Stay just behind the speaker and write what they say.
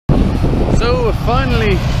So we're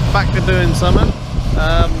finally back to doing something.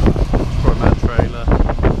 Brought that trailer.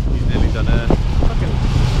 He's nearly done it. Fucking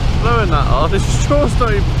blowing that off. This straw's not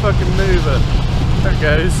even fucking moving. There it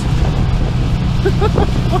goes.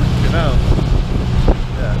 Fucking hell.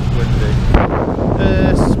 Yeah, it's windy.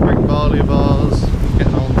 This spring barley bars,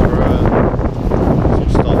 getting on through it. Some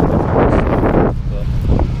stuff, but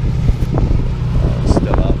it's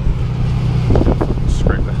still up.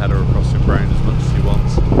 Scrape the header across the ground as much as he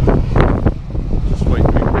wants. Just wait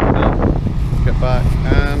for me to get back,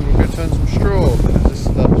 and we're going to turn some straw because this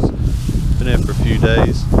stuff's been here for a few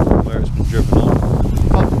days where it's been driven on.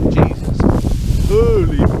 Fucking Jesus.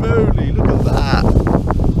 Holy moly, look at that.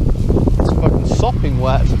 It's fucking sopping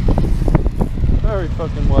wet. Very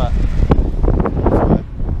fucking wet. Anyway,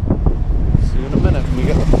 see you in a minute when we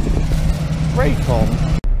get the brake on.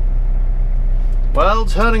 Well,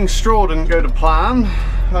 turning straw didn't go to plan.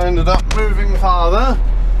 I ended up moving farther.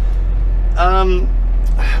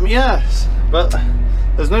 Yes, but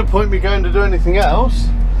there's no point me going to do anything else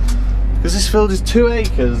because this field is 2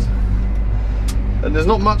 acres and there's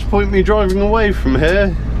not much point me driving away from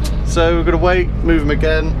here. So we're gonna wait, move him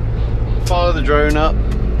again, fire the drone up,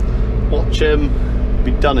 watch him,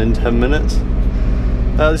 be done in 10 minutes.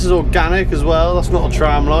 This is organic as well, that's not a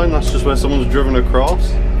tram line, that's just where someone's driven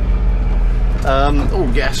across.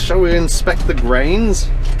 Oh yes, shall we inspect the grains?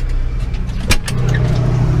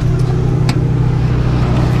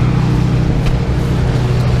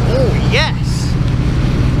 Oh yes!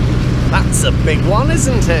 That's a big one,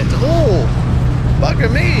 isn't it? Oh,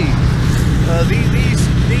 bugger me!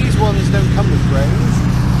 These ones don't come with grains.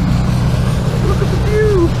 Look at the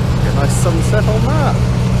view! Get a nice sunset on that.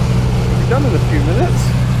 We'll be done in a few minutes.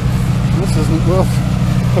 This isn't worth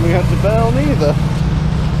coming out to bail neither.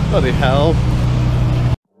 Bloody hell.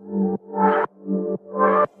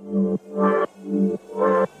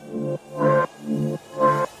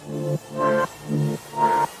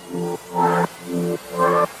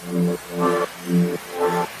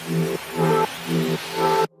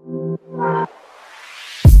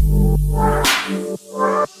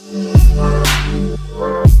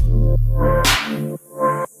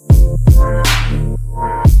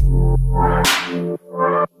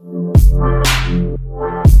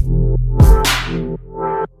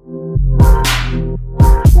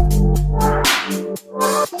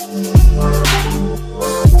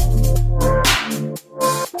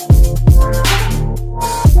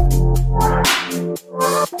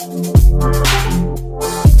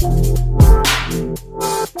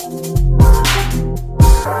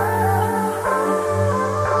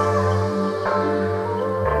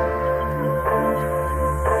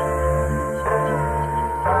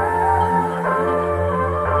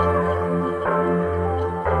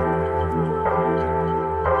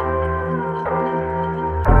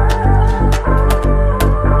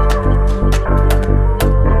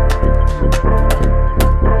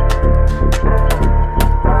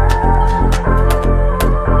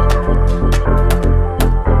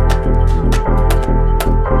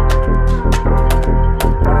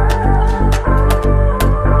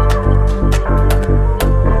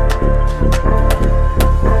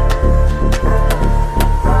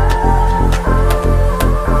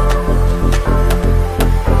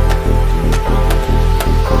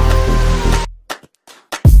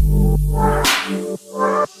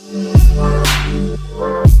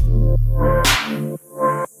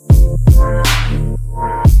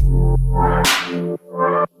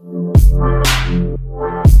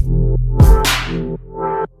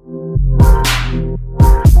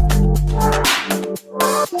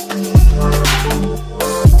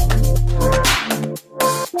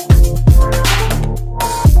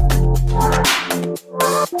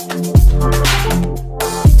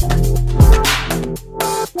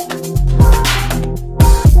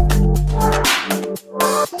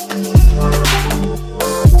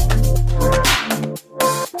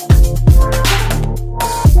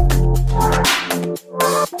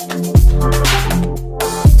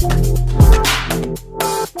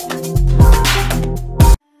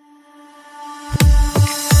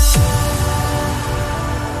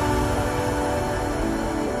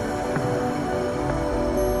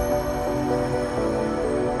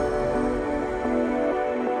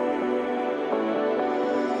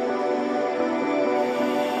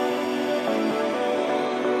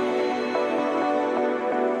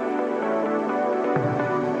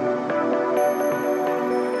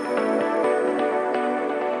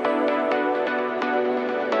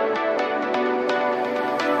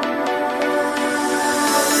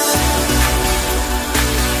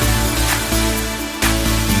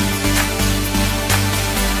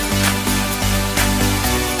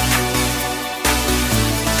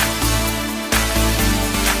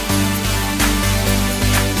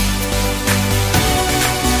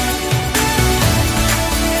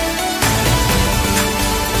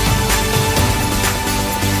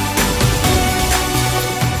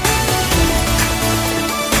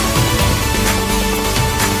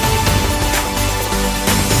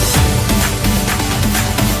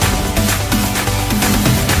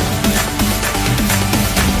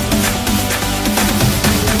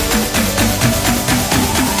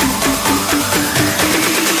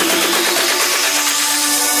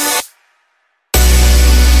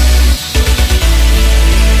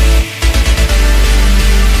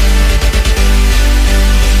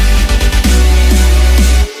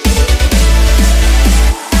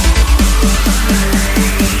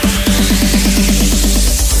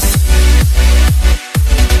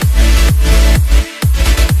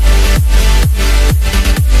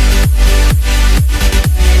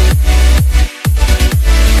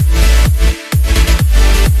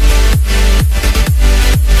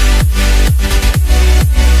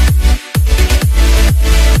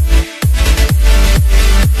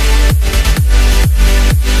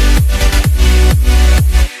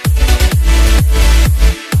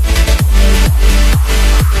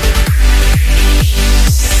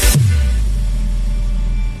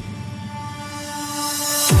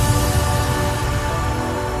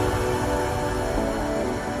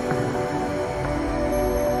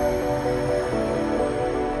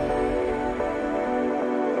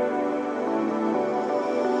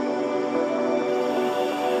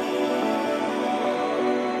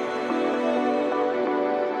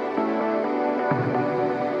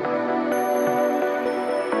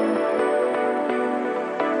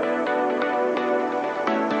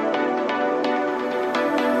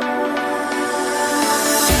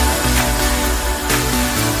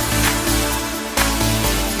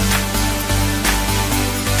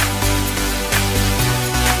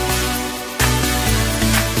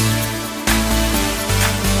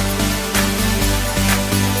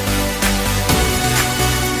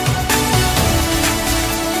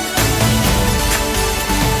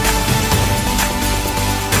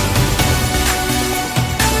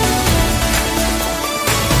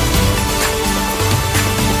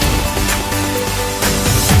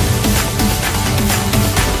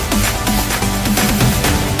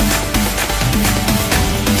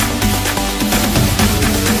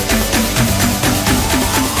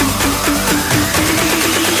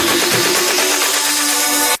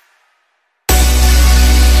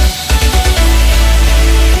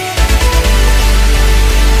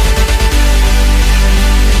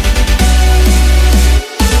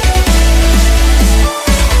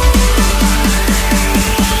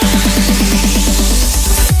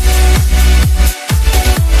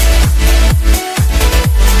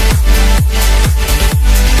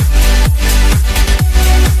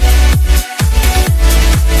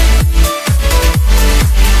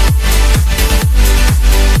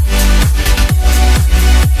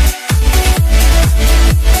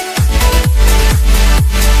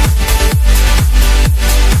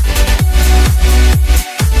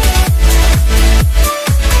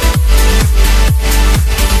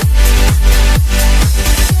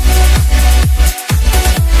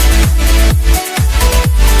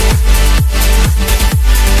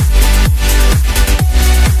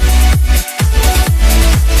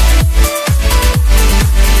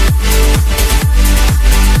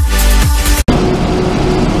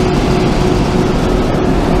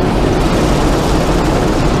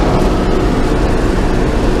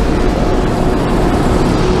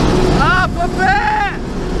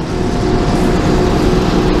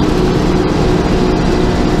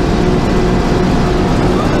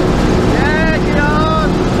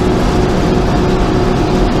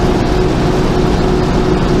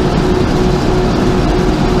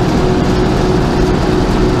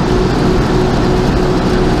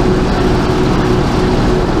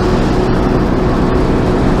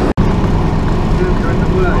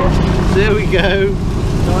 go.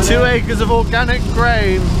 2 acres of organic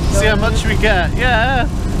grain. See how much we get. Yeah.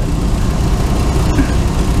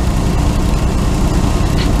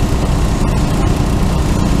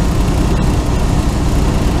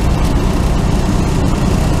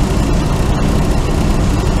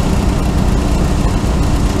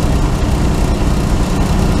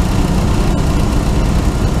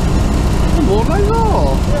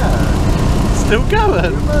 Still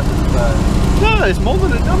going? No, it's more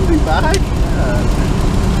than a dumpy bag. Yeah.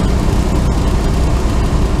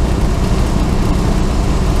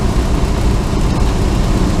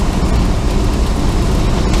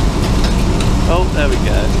 Oh, there we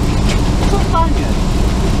go. Stop banging.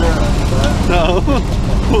 No,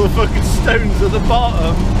 all the fucking stones at the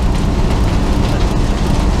bottom.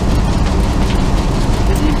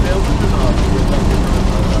 Is he building an army?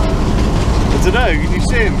 I don't know, can you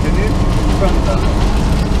see him, can you?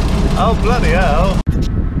 Oh bloody hell.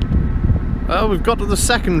 Well, we've got to the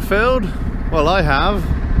second field. Well, I have.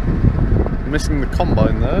 Missing the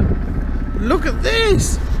combine though. Look at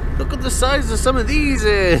this! Look at the size of some of these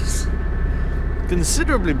is!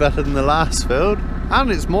 Considerably better than the last field. And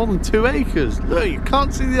it's more than 2 acres. Look, you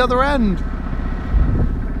can't see the other end.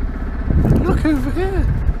 Look over here.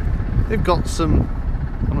 They've got some,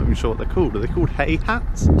 I'm not even sure what they're called. Are they called hay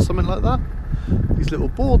hats or something like that? These little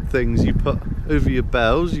board things you put over your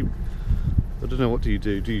bells. I don't know, what do?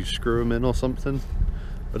 Do you screw them in or something?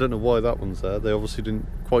 I don't know why that one's there. They obviously didn't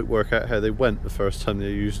quite work out how they went the first time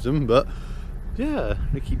they used them, but yeah,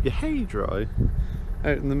 they keep your hay dry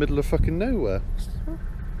out in the middle of fucking nowhere. Oh,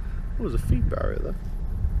 there's a feed barrier there.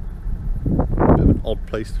 A bit of an odd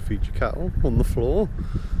place to feed your cattle, on the floor.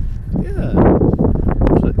 Yeah,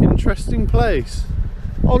 it's an interesting place.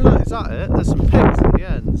 Oh look, is that it? There's some pigs at the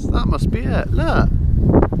ends. That must be it. Look.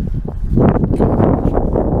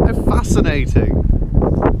 God, how fascinating.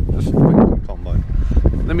 Just a quick on the combine.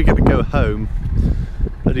 Then we get to go home.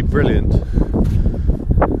 Bloody brilliant. I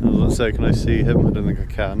was going to say, can I see him? I don't think I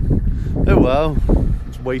can. Oh well,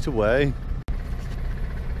 let's wait away.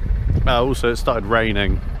 Also, it started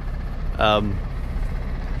raining.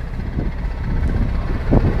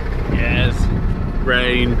 Yes,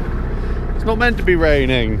 rain. It's not meant to be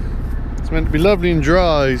raining. It's meant to be lovely and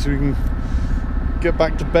dry so we can get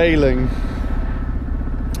back to baling.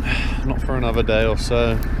 Not for another day or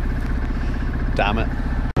so. Damn it.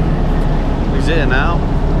 He's here now.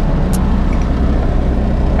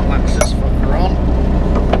 Latch this fucker on.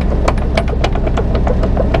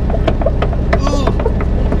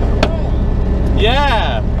 Ooh.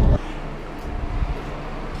 Yeah!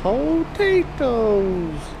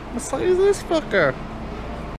 Potatoes! What size is this fucker?